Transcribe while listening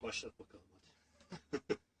Başlat bakalım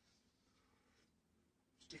hadi.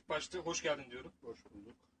 İlk başta hoş geldin diyorum. Hoş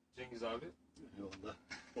bulduk. Cengiz abi. Eyvallah.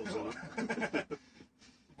 O zaman.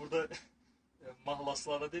 Burada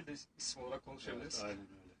mahlaslarla değil de isim olarak konuşabiliriz. Evet, aynen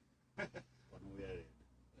öyle. Bana uyar yani.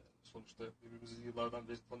 Sonuçta birbirimizi yıllardan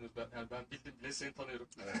beri tanıyoruz. Ben bildim bile seni tanıyorum.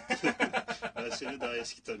 Evet. Ben seni daha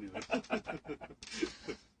eski tanıyorum.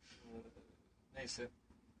 Neyse.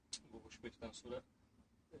 Bu hoşbetten sonra.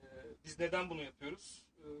 Biz neden bunu yapıyoruz?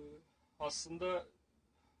 Aslında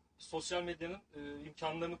sosyal medyanın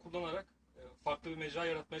imkanlarını kullanarak farklı bir mecra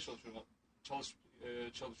yaratmaya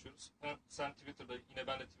çalışıyoruz. Sen Twitter'da, yine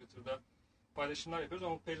ben de Twitter'da paylaşımlar yapıyoruz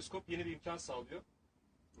ama Periscope yeni bir imkan sağlıyor.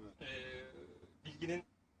 Evet. Bilginin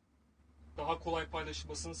daha kolay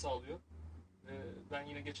paylaşılmasını sağlıyor. Ben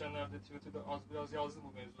yine geçenlerde Twitter'da az biraz yazdım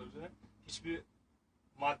bu mevzular üzerine. Hiçbir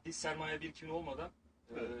maddi sermaye birikimi olmadan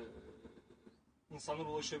Evet. insanlara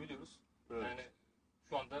ulaşabiliyoruz. Evet. Yani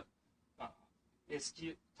şu anda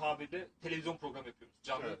eski tabirle televizyon programı yapıyoruz.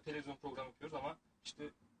 Canlı Evet. televizyon programı yapıyoruz ama işte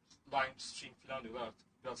live stream falan diyorlar artık.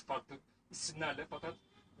 Biraz farklı isimlerle fakat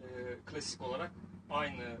klasik olarak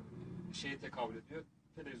aynı şeye tekabül ediyor.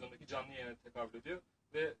 Televizyondaki canlı yayına tekabül ediyor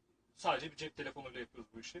ve sadece bir cep telefonuyla yapıyoruz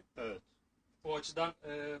bu işi. Evet. O açıdan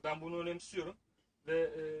ben bunu önemsiyorum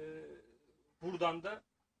ve buradan da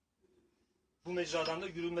bu mecradan da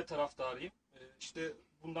yürünme taraftarıyım. İşte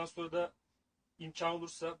bundan sonra da imkan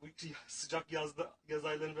olursa bu sıcak yaz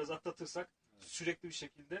aylarını biraz atlatırsak sürekli bir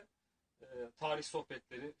şekilde tarih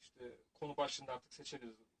sohbetleri, işte konu başlığında artık seçeriz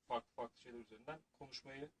farklı şeyler üzerinden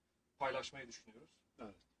konuşmayı, paylaşmayı düşünüyoruz.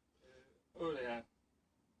 Evet. Öyle yani.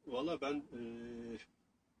 Valla ben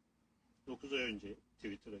 9 ay önce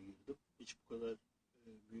Twitter'a girdim. Hiç bu kadar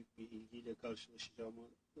büyük bir ilgiyle karşılaşacağımı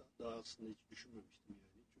daha aslında hiç düşünmemiştim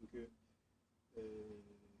yani. Çünkü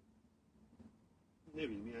ne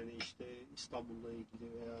bileyim yani işte İstanbul'la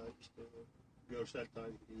ilgili veya işte görsel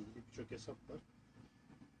tarihle ilgili birçok hesap var.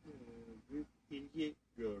 Büyük ilgi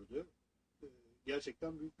gördü.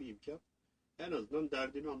 Gerçekten büyük bir imkan. En azından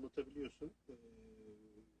derdini anlatabiliyorsun.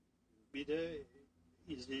 Bir de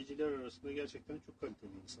izleyiciler arasında gerçekten çok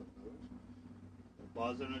kaliteli insanlar var.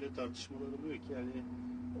 Bazen öyle tartışmalar oluyor ki yani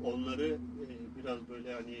onları biraz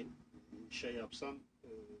böyle hani şey yapsan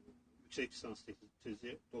yüksek lisans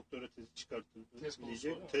tezi, doktora tezi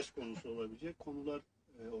çıkartılabilecek, test konusu olabilecek konular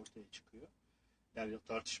ortaya çıkıyor. Yani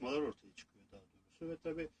tartışmalar ortaya çıkıyor daha doğrusu ve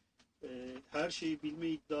tabii her şeyi bilme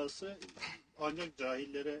iddiası ancak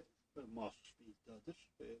cahillere mahsus bir iddiadır.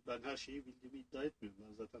 Ben her şeyi bildiğimi iddia etmiyorum.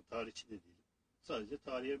 Ben zaten tarihçi de değilim. Sadece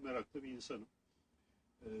tarihe meraklı bir insanım.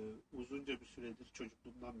 Uzunca bir süredir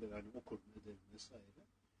çocukluğumdan beri hani okurum ederim vesaire.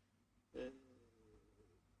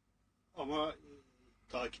 Ama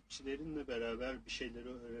takipçilerinle beraber bir şeyleri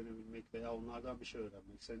öğrenebilmek veya onlardan bir şey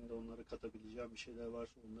öğrenmek, senin de onlara katabileceğin bir şeyler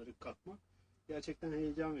varsa onları katmak gerçekten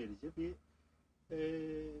heyecan verici. Bir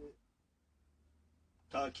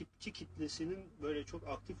takipçi kitlesinin böyle çok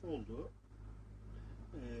aktif olduğu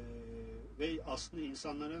ve aslında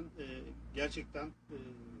insanların gerçekten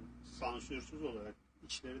sansürsüz olarak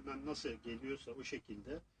içlerinden nasıl geliyorsa o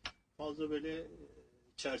şekilde fazla böyle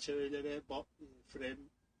çerçevelere,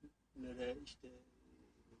 frame'lere işte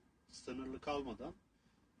sınırlı kalmadan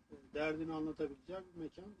derdini anlatabileceğin bir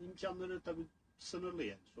mekan. İmkanları tabii sınırlı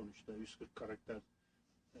yani sonuçta 140 karakter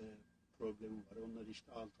problemi var. Onları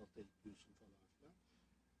işte alt alta ekliyorsun falan filan.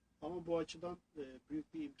 Ama bu açıdan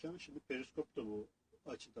büyük bir imkan. Şimdi Periskop da bu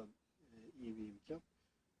açıdan iyi bir imkan.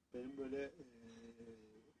 Benim böyle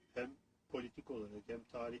hem politik olarak hem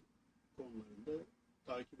tarih konularında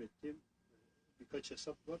takip ettiğim birkaç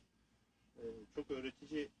hesap var. Çok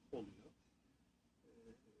öğretici oluyor.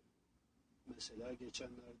 Mesela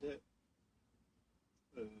geçenlerde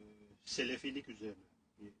Selefilik üzerine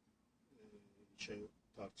bir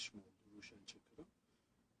tartışma oldu Ruşen Çakır'ın.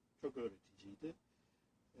 Çok öğreticiydi.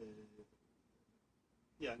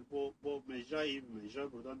 Yani bu mecra iyi bir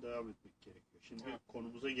mecra. Buradan devam etmek gerekiyor. Şimdi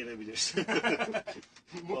konumuza gelebiliriz.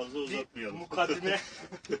 Fazla uzatmayalım. Mukaddime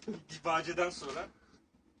dibaceden sonra.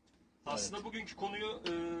 Aslında bugünkü konuyu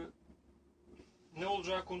ne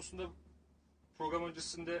olacağı konusunda program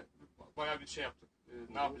öncesinde bayağı bir şey yaptık.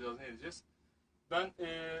 Ne yapacağız, ne edeceğiz. Ben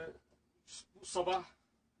bu sabah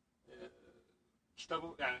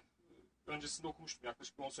kitabı yani öncesinde okumuştum.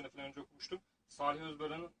 Yaklaşık 10 sene falan önce okumuştum. Salih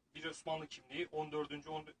Özbaran'ın Bir Osmanlı Kimliği 14.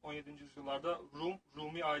 17. yüzyıllarda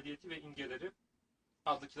Rumi aidiyeti ve imgeleri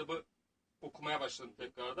adlı kitabı okumaya başladım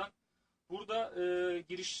tekrardan. Burada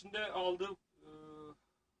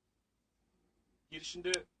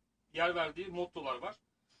girişinde yer verdiği mottolar var.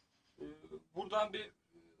 Buradan bir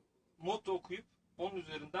motto okuyup onun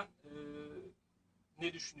üzerinden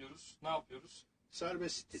ne düşünüyoruz, ne yapıyoruz?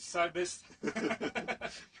 Serbest stil. Serbest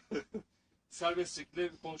serbest şekilde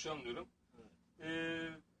konuşalım diyorum.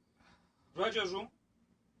 Raja Rum,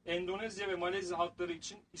 Endonezya ve Malezya halkları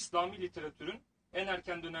için İslami literatürün en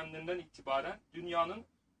erken dönemlerinden itibaren dünyanın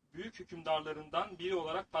büyük hükümdarlarından biri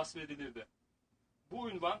olarak tasvir edilirdi. Bu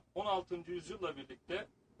ünvan 16. yüzyılla birlikte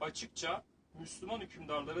açıkça Müslüman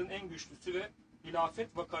hükümdarların en güçlüsü ve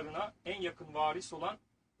hilafet vakarına en yakın varis olan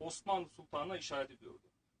Osmanlı Sultanı'na işaret ediyordu.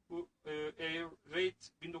 Bu Reid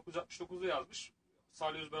 1969'da yazmış.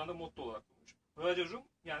 Salih Özbaran da motto olarak bulmuş. Raja Rum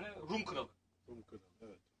yani Rum kralı. Rum kralı,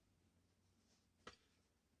 evet.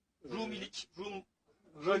 Rumîlik,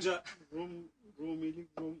 Raja. Rumîlik,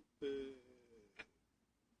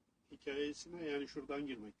 hikayesine yani şuradan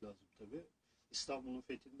girmek lazım tabii. İstanbul'un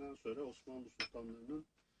fethinden sonra Osmanlı sultanlarının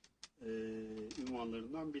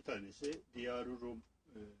ünvanlarından bir tanesi Diyar-ı Rum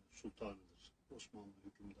sultanıdır. Osmanlı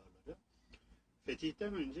hükümdarları.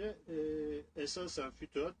 Fetihten önce esasen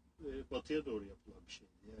fütühat batıya doğru yapılan bir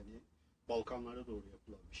şeydi. Yani Balkanlara doğru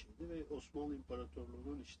yapılan bir şeydi ve Osmanlı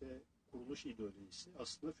İmparatorluğu'nun işte kuruluş ideolojisi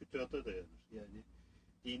aslında fütühata dayanır. Yani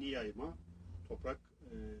dini yayma, toprak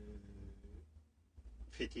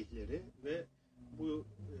fetihleri ve bu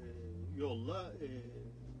yolla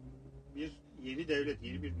bir yeni devlet,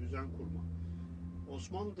 yeni bir düzen kurma.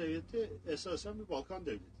 Osmanlı Devleti esasen bir Balkan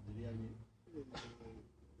devletidir. Yani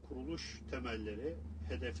kuruluş temelleri,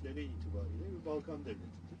 hedefleri itibariyle bir Balkan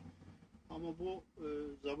devletidir. Ama bu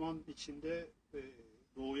zaman içinde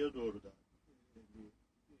doğuya doğru da bir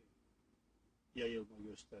yayılma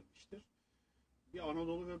göstermiştir. Bir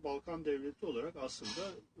Anadolu ve Balkan devleti olarak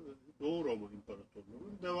aslında Doğu Roma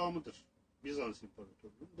İmparatorluğu'nun devamıdır. Bizans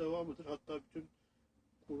İmparatorluğu'nun devamıdır. Hatta bütün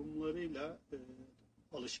kurumlarıyla,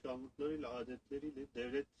 alışkanlıklarıyla, adetleriyle,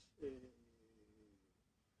 devlet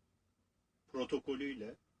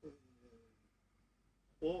protokolüyle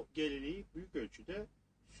o geleneği büyük ölçüde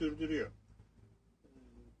sürdürüyor.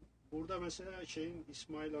 Burada mesela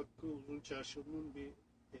İsmail Hakkı Uzunçarşı'nın bir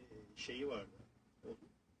şeyi vardı.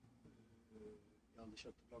 Yanlış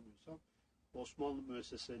hatırlamıyorsam Osmanlı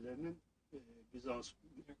müesseselerinin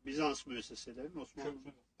Bizans müesseselerinin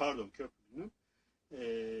Köprülü'nün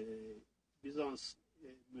Bizans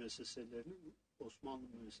müesseselerinin Osmanlı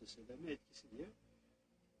müesseselerine etkisi diye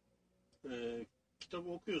kitabı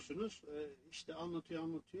okuyorsunuz, işte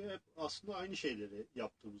anlatıyor hep aslında aynı şeyleri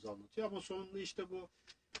yaptığımızı anlatıyor ama sonunda işte bu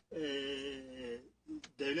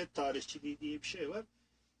devlet tarihçiliği diye bir şey var.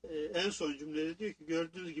 En son cümlede diyor ki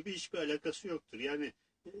gördüğünüz gibi hiçbir alakası yoktur. Yani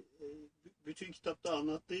bütün kitapta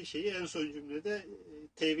anlattığı şeyi en son cümlede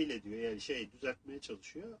tevil ediyor. Yani düzeltmeye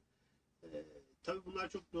çalışıyor. Tabii bunlar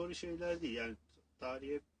çok doğru şeyler değil. Yani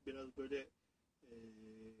tarihe biraz böyle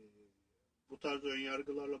bu tarz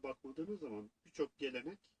önyargılarla bakmadığınız zaman birçok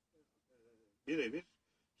gelenek birebir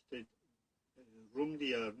işte Rum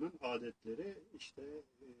diyarının adetleri işte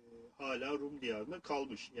hala Rum diyarında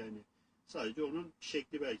kalmış. Yani sadece onun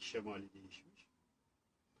şekli belki şemali değişmiş.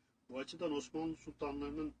 Bu açıdan Osmanlı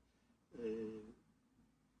sultanlarının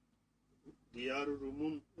Diyar-ı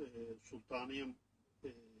Rum'un sultanıyım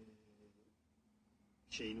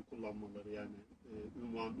şeyini kullanmaları yani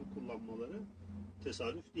ünvanını kullanmaları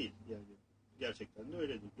tesadüf değil. Yani gerçekten de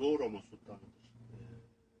öyledir. Doğu Roma sultanıdır.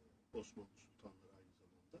 Osmanlı sultanları aynı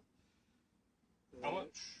zamanda. Ama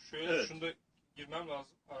şöyle şunu da girmem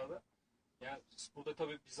lazım arada. Yani burada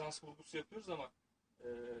tabii Bizans vurgusu yapıyoruz ama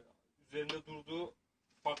üzerinde durduğu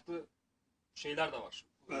farklı şeyler de var.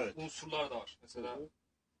 Evet. Unsurlar da var. Mesela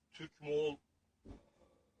Türk-Moğol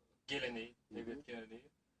geleneği, devlet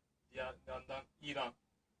geleneği. Diğer yandan İran,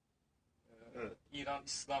 İran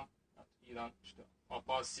İslam, İran işte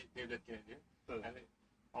Abbasi devlet geleneği. Evet. Yani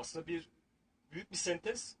aslında büyük bir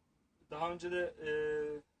sentez. Daha önce de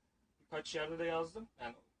birkaç yerde de yazdım.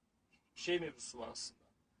 Yani mevzusu var aslında.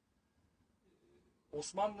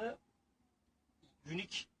 Osmanlı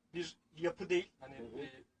unik bir yapı değil. Hani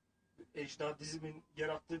ecdadizmin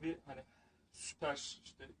yarattığı bir hani süper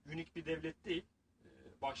işte unik bir devlet değil.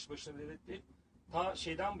 Başlı başına bir devlet değil. Ta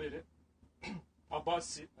şeyden beri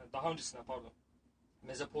Abbasi, yani daha öncesine pardon,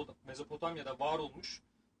 Mezopotamya'da var olmuş,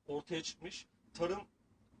 ortaya çıkmış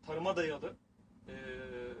tarıma dayalı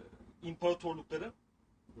imparatorlukların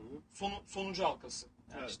sonuncu halkası.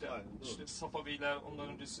 Yani işte Safaviler, ondan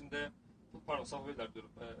öncesinde Safaviler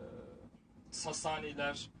diyorum.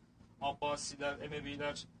 Sasaniler, Abbasiler,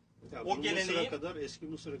 Emeviler. Yani o geleneğin kadar, eski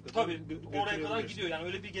Mısır'a kadar tabii oraya kadar gidiyor. Yani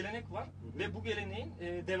öyle bir gelenek var ve bu geleneğin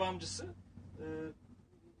devamcısı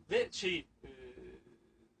ve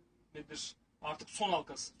nedir? Artık son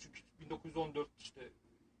halkası. Çünkü 1914 işte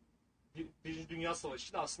Birinci Dünya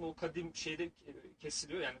Savaşı ile aslında o kadim şeyde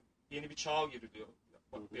kesiliyor. Yani yeni bir çağa giriliyor.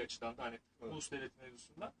 Bak, bir açıdan da hani Evet. ulus devlet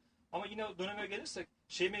mevzusunda. Ama yine o döneme gelirsek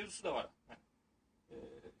şey mevzusu da var. Yani,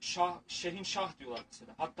 Şehin Şah diyorlar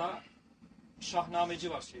mesela. Hatta Şahnameci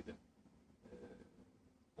var şeyde.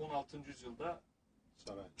 16. yüzyılda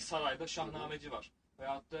sarayda Şahnameci var.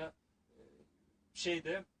 Veyahut da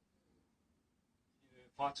şeyde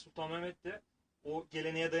Fatih Sultan Mehmet de o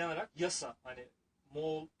geleneğe dayanarak yasa, hani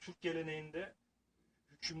Moğol Türk geleneğinde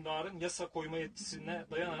hükümdarın yasa koyma yetkisine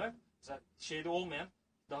dayanarak şeyde olmayan,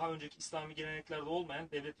 daha önceki İslami geleneklerde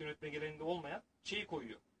olmayan, devlet yönetme geleneğinde olmayan şeyi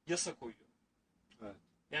koyuyor. Yasa koyuyor. Evet.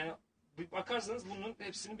 Yani bir bakarsanız bunun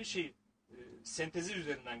hepsinin bir şeyi sentezi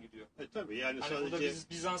üzerinden gidiyor. Tabii yani Hani sadece burada biz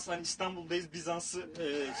Bizans, hani İstanbul'dayız, Bizans'ı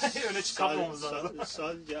öne çıkartmamız lazım.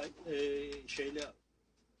 Sadece şeyle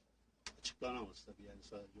açıklanamaz tabii, yani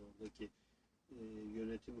sadece oradaki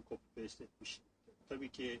yönetimi copy paste etmiş. Tabii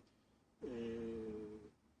ki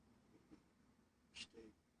işte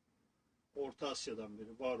Orta Asya'dan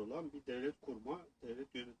beri var olan bir devlet kurma,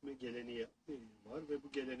 devlet yönetme geleneği var ve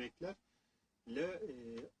bu geleneklerle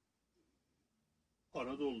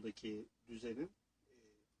Anadolu'daki düzenin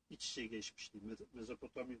iç içe geçmişliği,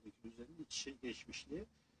 Mezopotamya'daki düzenin iç içe geçmişliği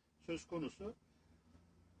söz konusu.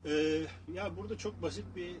 Ya burada çok basit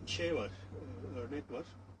bir şey var, örnek var.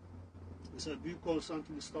 Mesela Büyük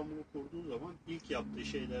Konstantin İstanbul'u kurduğu zaman ilk yaptığı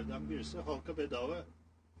şeylerden birisi halka bedava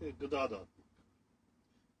gıda dağıtmak.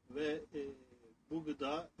 Ve bu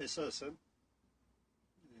gıda esasen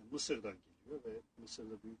Mısır'dan geliyor ve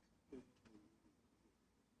Mısır'da büyük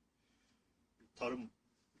tarım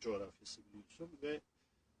coğrafyası biliyorsun ve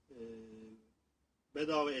e,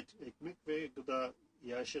 bedava ekmek ve gıda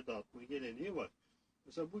iaşe dağıtma geleneği var.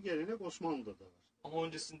 Mesela bu gelenek Osmanlı'da da var. Ama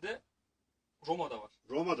öncesinde Roma'da var.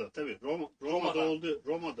 Roma'da tabii.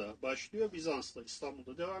 Roma'da başlıyor. Bizans'ta,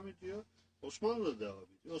 İstanbul'da devam ediyor. Osmanlı'da devam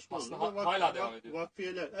ediyor. Osmanlı'da aslında hala devam ediyor.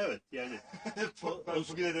 Vakfiyeler, evet yani.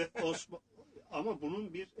 Bugüne de. Ama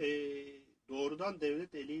bunun bir doğrudan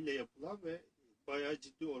devlet eliyle yapılan ve bayağı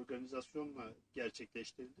ciddi organizasyonla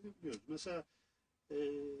gerçekleştirildiğini biliyoruz. Mesela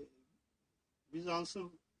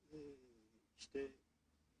Bizans'ın işte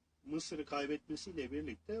Mısır'ı kaybetmesiyle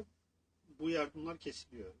birlikte bu yardımlar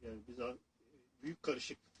kesiliyor. Yani büyük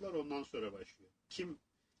karışıklıklar ondan sonra başlıyor. Kim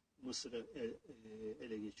Mısır'ı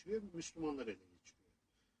ele geçiriyor? Müslümanlar ele geçiriyor.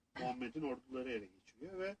 Muhammed'in orduları ele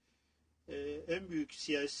geçiriyor ve en büyük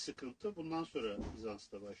siyasi sıkıntı bundan sonra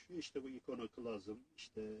Bizans'ta başlıyor. İşte bu ikonoklazm,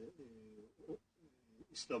 işte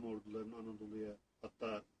İslam ordularının Anadolu'ya,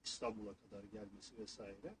 hatta İstanbul'a kadar gelmesi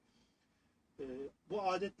vesaire. Bu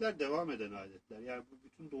adetler devam eden adetler. Yani bu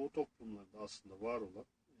bütün Doğu toplumlarında aslında var olan,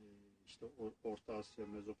 işte Orta Asya,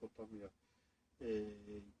 Mezopotamya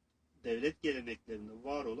devlet geleneklerinde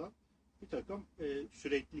var olan bir takım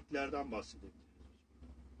sürekliliklerden bahsedebiliriz.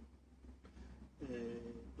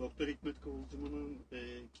 Doktor Hikmet Kıvılcım'ın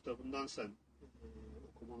kitabından sen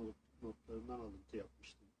okuma notlarından alıntı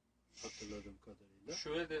yapmıştın hatırladığım kadarıyla.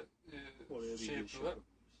 Şöyle de Oraya şey yapıyorlar.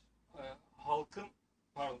 Halkın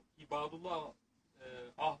ibadullah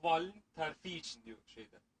ahvalin terfi için diyor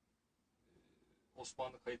şeyde.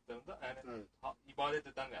 Osmanlı kayıtlarında. Yani evet. ibadet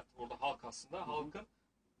eden, yani orada halk aslında halkın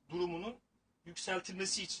durumunun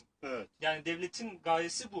yükseltilmesi için. Evet. Yani devletin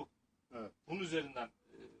gayesi bu. Evet. Bunun üzerinden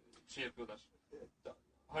şey yapıyorlar.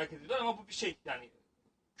 Hareket ediyorlar ama bu bir şey, yani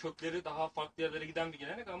kökleri daha farklı yerlere giden bir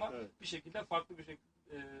gelenek ama bir şekilde farklı bir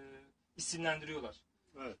şekilde isimlendiriyorlar.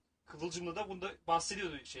 Evet. Kıvılcım'da da bunda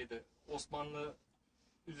bahsediyordu şeyde. Osmanlı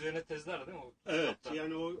üzerine tezler değil mi? O evet. kitapta.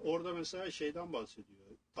 Yani orada mesela şeyden bahsediyor.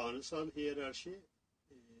 Tanrısal hiyerarşi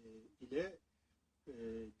ile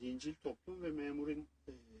dincil toplum ve memurin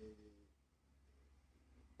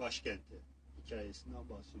başkenti hikayesinden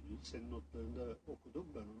bahsediyor. Senin notlarında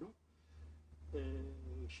okudum ben onu.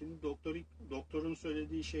 Şimdi doktorun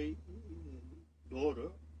söylediği şey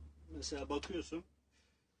doğru. Mesela bakıyorsun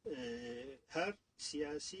her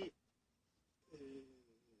siyasi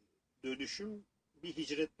dönüşüm bir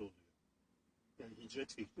hicretle oluyor. Yani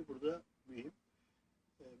hicret fikri burada mühim.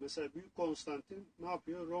 Mesela Büyük Konstantin ne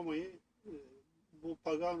yapıyor? Roma'yı, bu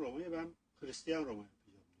pagan Roma'yı ben Hristiyan Roma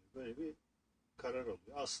yapacağım diyor. Böyle bir karar alıyor.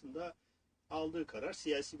 Aslında aldığı karar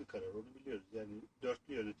siyasi bir karar. Onu biliyoruz. Yani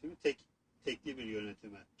dörtlü yönetimi tekli bir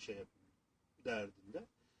yönetime şey yapıyor derdinde.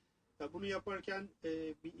 Ya bunu yaparken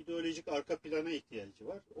bir ideolojik arka plana ihtiyacı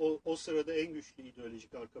var. O sırada en güçlü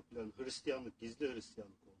ideolojik arka plan Hristiyanlık, gizli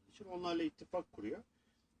Hristiyanlık olduğu için onlarla ittifak kuruyor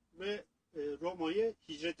ve Roma'yı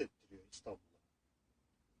hicret ettiriyor İstanbul'a.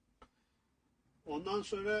 Ondan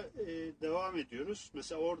sonra devam ediyoruz.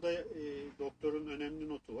 Mesela orada doktorun önemli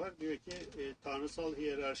notu var. Diyor ki tanrısal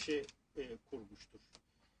hiyerarşi kurmuştur.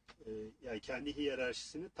 Yani kendi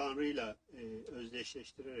hiyerarşisini Tanrı'yla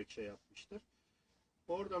özdeşleştirerek şey yapmıştır.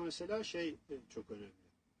 orada mesela çok önemli.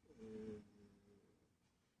 E,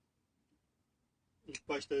 ilk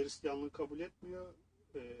başta Hristiyanlığı kabul etmiyor.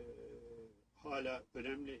 Hala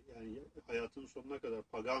önemli, yani hayatının sonuna kadar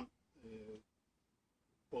pagan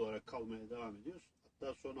olarak kalmaya devam ediyor.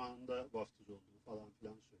 Hatta son anında vaftiz olduğu falan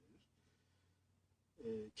filan söylenir.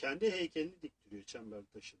 Kendi heykelini diktiriyor Çemberli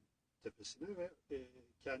Taş'ın tepesine ve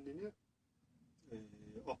kendini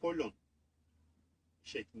Apollon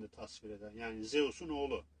şeklinde tasvir eden, yani Zeus'un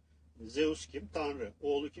oğlu. Zeus kim? Tanrı.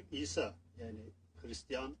 Oğlu kim? İsa. Yani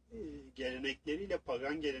Hristiyan gelenekleriyle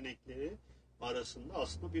pagan gelenekleri arasında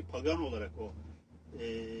aslında bir pagan olarak o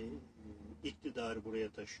iktidarı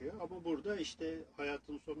buraya taşıyor. Ama burada işte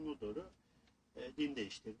hayatın sonuna doğru din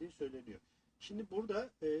değiştirdiği söyleniyor. Şimdi burada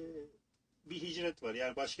bir hicret var.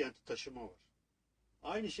 Yani başkenti taşıma var.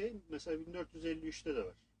 Aynı şey mesela 1453'te de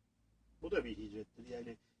var. Bu da bir hicrettir.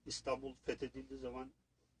 Yani İstanbul fethedildiği zaman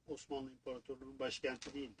Osmanlı İmparatorluğu'nun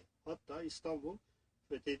başkenti değildi. Hatta İstanbul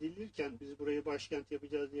fethedilirken biz burayı başkent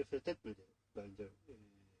yapacağız diye fethetmedi bence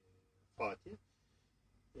Fatih.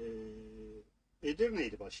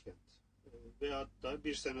 Edirne'ydi başkent. Ve hatta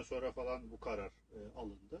bir sene sonra falan bu karar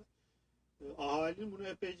alındı. Ahalinin buna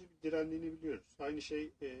epeyce bir direndiğini biliyoruz. Aynı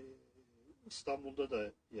şey İstanbul'da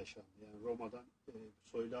da yaşandı. Yani Roma'dan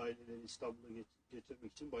soylu aileleri İstanbul'a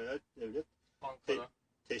getirmek için bayağı devlet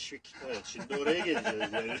teşvik. Evet, şimdi oraya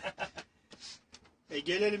geleceğiz yani.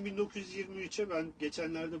 Gelelim 1923'e. Ben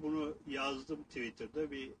geçenlerde bunu yazdım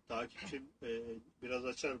Twitter'da. Bir takipçim biraz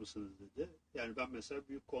açar mısınız dedi. Yani ben mesela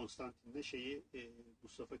Büyük Konstantin'le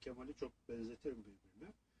Mustafa Kemal'i çok benzetirim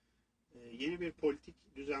birbirine. Yeni bir politik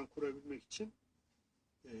düzen kurabilmek için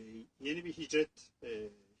yeni bir hicret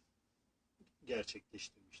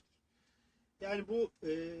gerçekleştirmiştir. Yani bu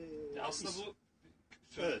aslında bu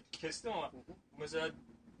evet. kestim ama mesela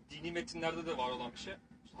dini metinlerde de var olan bir şey.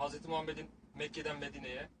 Hazreti Muhammed'in Mekke'den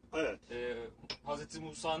Medine'ye, evet. Hazreti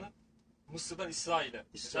Musa'nın Mısır'dan İsrail'e.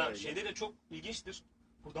 Mesela şeyde de çok ilginçtir.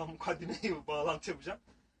 Buradan mukaddimeye bir bağlantı yapacağım.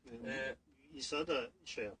 İsa da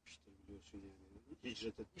yapmıştır biliyorsun yani.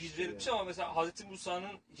 Hicret etmiş ama mesela Hazreti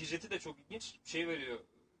Musa'nın hicreti de çok ilginç. Veriyor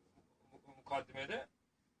mukaddimede.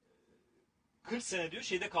 40 sene diyor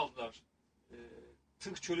şeyde kaldılar.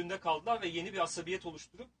 Tıh çölünde kaldılar ve yeni bir asabiyet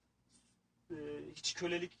oluşturup hiç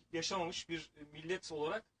kölelik yaşamamış bir millet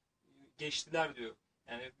olarak geçtiler diyor.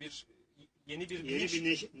 Yani yeni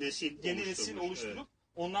bir nesil oluşturup evet.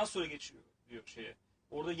 Ondan sonra geçiyor diyor şeye.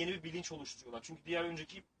 Orada yeni bir bilinç oluşturuyorlar. Çünkü diğer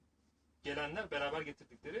önceki gelenler beraber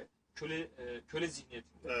getirdikleri köle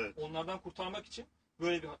zihniyetinde. Evet. Onlardan kurtarmak için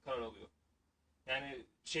böyle bir karar alıyor. Yani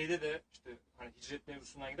şeyde de işte hani hicret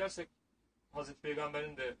mevzusundan gidersek Hazreti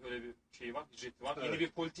Peygamber'in de öyle bir şeyi var, hicreti var. Evet. Yeni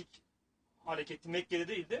bir politik hareketi Mekke'de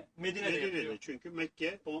değil de Medine'de yapıyor. Çünkü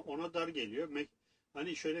Mekke ona dar geliyor.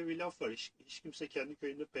 Hani şöyle bir laf var. Hiç kimse kendi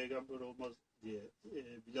köyünde peygamber olmaz diye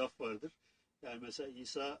bir laf vardır. Yani mesela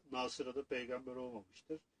İsa Nasıra'da peygamber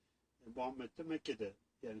olmamıştır. Muhammed de Mekke'de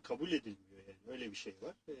yani kabul edilmiyor yani. Öyle bir şey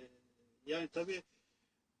var. Yani tabii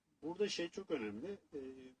burada çok önemli.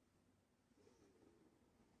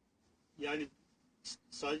 Yani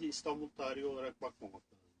sadece İstanbul tarihi olarak bakmamak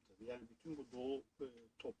lazım tabii. Yani bütün bu Doğu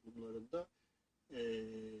toplumlarında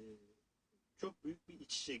çok büyük bir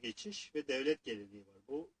iç içe geçiş ve devlet geleneği var.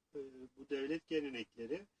 Bu devlet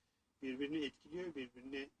gelenekleri birbirini etkiliyor,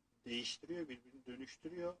 birbirini değiştiriyor, birbirini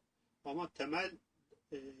dönüştürüyor. Ama temel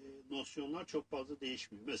nosyonlar çok fazla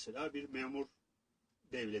değişmiyor. Mesela bir memur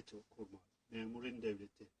devleti kurma, memurin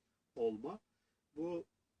devleti olma. Bu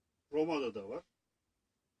Roma'da da var,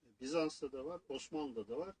 Bizans'ta da var, Osmanlı'da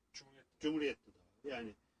da var, Cumhuriyet'te de var.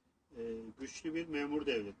 Yani güçlü bir memur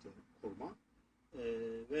devleti kurma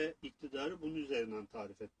ve iktidarı bunun üzerinden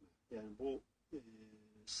tarif etme. Yani bu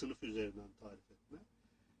sınıf üzerinden tarif etme.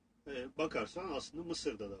 Bakarsan aslında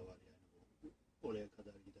Mısır'da da var yani oraya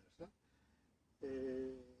kadar gidersen.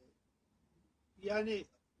 Yani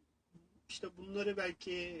işte bunları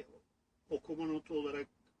belki okuma notu olarak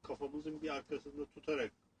kafamızın bir arkasında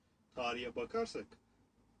tutarak tarihe bakarsak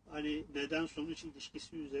hani neden sonuç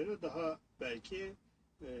ilişkisi üzerine daha belki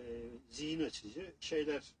zihin açıcı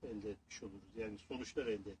şeyler elde etmiş oluruz. Yani sonuçlar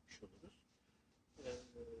elde etmiş oluruz.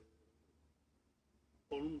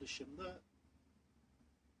 Onun dışında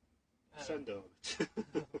evet. Sen devam et.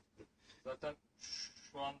 Zaten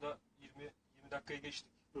şu anda 20 dakikayı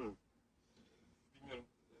geçtik. Hı. Bilmiyorum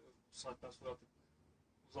bu saatten sonra artık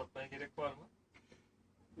uzatmaya gerek var mı?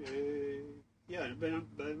 Yani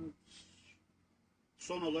ben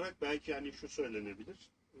son olarak belki hani şu söylenebilir.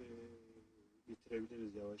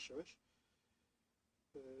 Bitirebiliriz yavaş yavaş.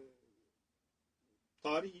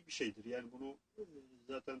 Tarih iyi bir şeydir. Yani bunu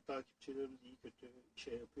zaten takipçilerimiz iyi kötü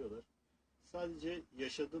yapıyorlar. sadece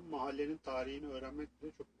yaşadığım mahallenin tarihini öğrenmek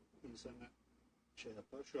bile çok insanı şey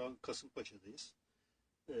yapar. Şu an Kasımpaşa'dayız.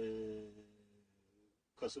 Ee,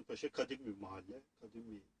 Kasımpaşa kadim bir mahalle,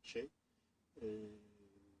 kadim bir şey. Ee,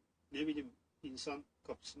 Ne bileyim, insan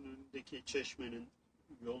kapısının önündeki çeşmenin,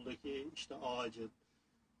 yoldaki işte ağacın,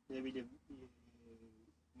 ne bileyim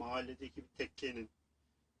mahalledeki bir tekkenin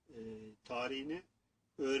tarihini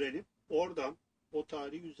öğrenip oradan, o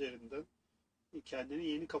tarih üzerinden kendine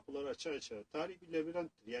yeni kapılar açar açar. Tarih bir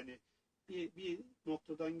labirenttir. Yani bir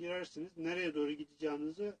noktadan girersiniz, nereye doğru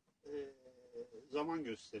gideceğinizi zaman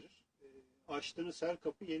gösterir. Açtığınız her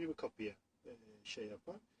kapı yeni bir kapıya şey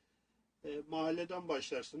yapar. Mahalleden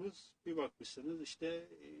başlarsınız, bir bakmışsınız işte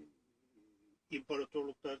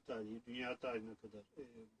imparatorluklar tarihi, dünya tarihine kadar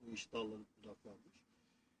bu iş dallanıp budaklanmış.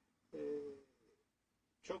 E,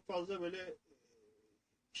 Çok fazla böyle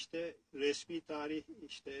işte resmi tarih,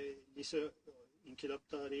 işte lise, inkılap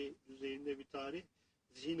tarihi düzeyinde bir tarih,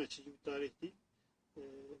 zihin açıcı bir tarih değil.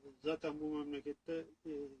 Zaten bu memlekette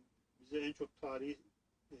bize en çok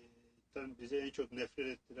tarihten bize en çok nefret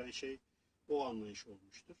ettiren şey o anlayış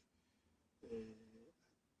olmuştur.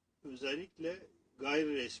 Özellikle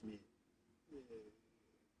gayri resmi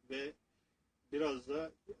ve biraz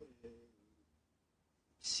da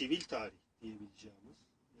sivil tarih diyebileceğimiz,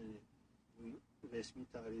 yani bu resmi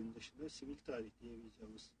tarihin dışında sivil tarih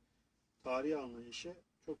diyebileceğimiz tarih anlayışı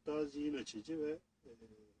çok daha zihin açıcı ve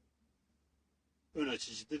ön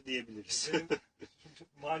açıcıdır diyebiliriz. Benim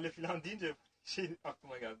mahalle falan deyince şey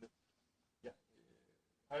aklıma geldi. Ya,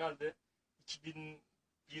 herhalde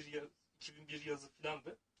 2001 yazı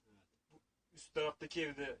filandı. Bu üst taraftaki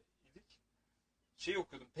evde idik. Şey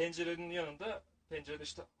okuyordum. Pencerenin yanında, pencerede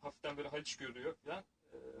işte hafiften böyle Haliç görüyor falan.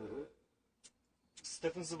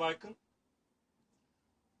 Stephen Zweig'ın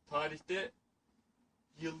tarihte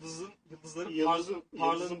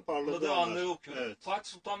yıldızların parladığı anları okuyorum. Evet.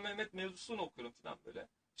 Fatih Sultan Mehmet mevzusunu okuyorum falan böyle.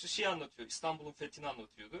 İşte şey anlatıyor. İstanbul'un fethini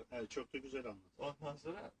anlatıyordu. Evet, çok da güzel anlatıyor. Ondan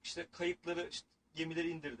sonra işte kayıkları, işte gemileri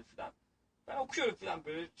indirdi falan. Ben okuyorum falan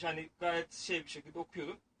böyle. Yani gayet şey bir şekilde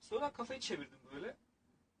okuyordum. Sonra kafayı çevirdim böyle.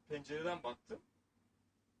 Pencereden baktım.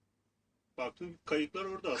 Baktım kayıklar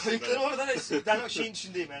orada aslında. Kayıklar orada ve ben şeyin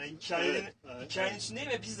içindeyim yani Evet, hikayenin içindeyim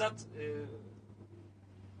ve bizzat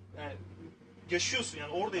yani yaşıyorsun,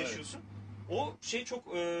 yani orada evet. yaşıyorsun. O şey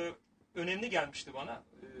çok önemli gelmişti bana.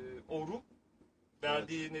 O ruh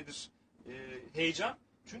verdiği nedir? Heyecan.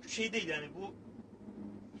 Çünkü şey değil yani, bu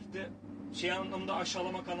işte şey anlamda,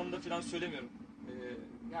 aşağılamak anlamında falan söylemiyorum.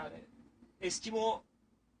 Yani Eskimolar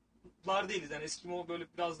değiliz. Yani Eskimo böyle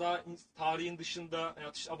biraz daha tarihin dışında,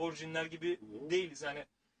 yani işte aborjinler gibi değiliz. Yani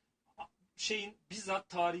şeyin, bizzat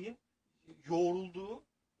tarihin yoğrulduğu,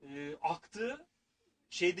 aktığı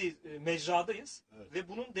şeydeyiz, mecradayız. Evet. Ve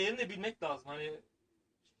bunun değerini bilmek lazım. Hani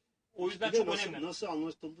o yüzden Bir de çok nasıl, önemli. nasıl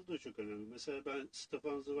anlatıldığı da çok önemli. Mesela ben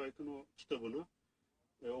Stefan Zweig'ın o kitabını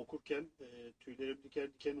okurken tüylerim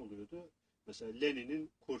diken diken oluyordu. Mesela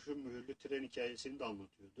Lenin'in kurşun mühürlü tren hikayesini de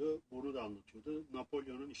anlatıyordu. Bunu da anlatıyordu.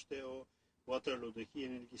 Napolyon'un işte o Waterloo'daki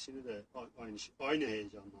yenilgisini de aynı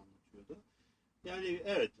heyecanla anlatıyordu. Yani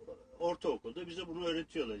evet, ortaokulda bize bunu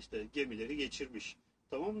öğretiyorlar, işte gemileri geçirmiş.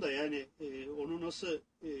 Tamam da yani onu nasıl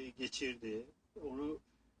geçirdiği, onu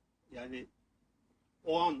yani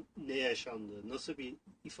o an ne yaşandığı, nasıl bir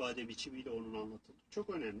ifade biçimiyle onun anlatıldığı çok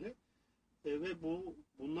önemli. Ve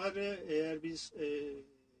bunları eğer biz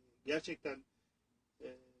gerçekten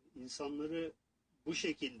insanları bu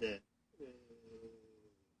şekilde e,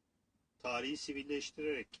 tarihi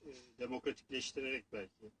sivilleştirerek, demokratikleştirerek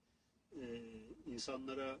belki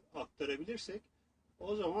insanlara aktarabilirsek,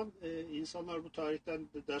 o zaman insanlar bu tarihten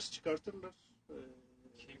de ders çıkartırlar,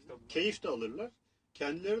 keyif de alırlar,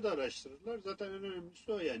 kendileri de araştırırlar. Zaten en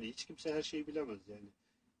önemlisi o yani. Hiç kimse her şeyi bilemez yani.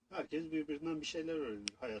 Herkes birbirinden bir şeyler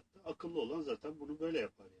öğrenir hayatta. Akıllı olan zaten bunu böyle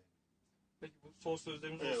yapar yani. Peki, bu son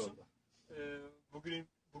sözlerimiz olsun.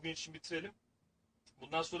 Bugün için bitirelim.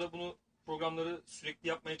 Bundan sonra bunu, programları sürekli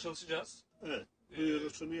yapmaya çalışacağız. Evet.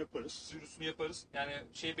 Duyurusunu yaparız. Duyurusunu yaparız. Yani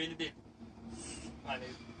şey belli değil. Hani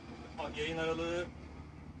yayın aralığı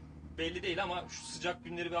belli değil ama şu sıcak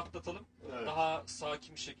günleri bir atlatalım. Evet. Daha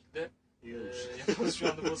sakin bir şekilde yaparız.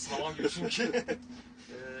 Şu anda burası saman gibi çünkü.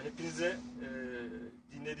 Hepinize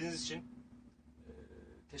dinlediğiniz için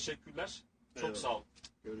teşekkürler. Çok Eyvallah. sağ olun.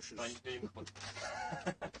 Görüşürüz. Ben yayını kapatıyorum.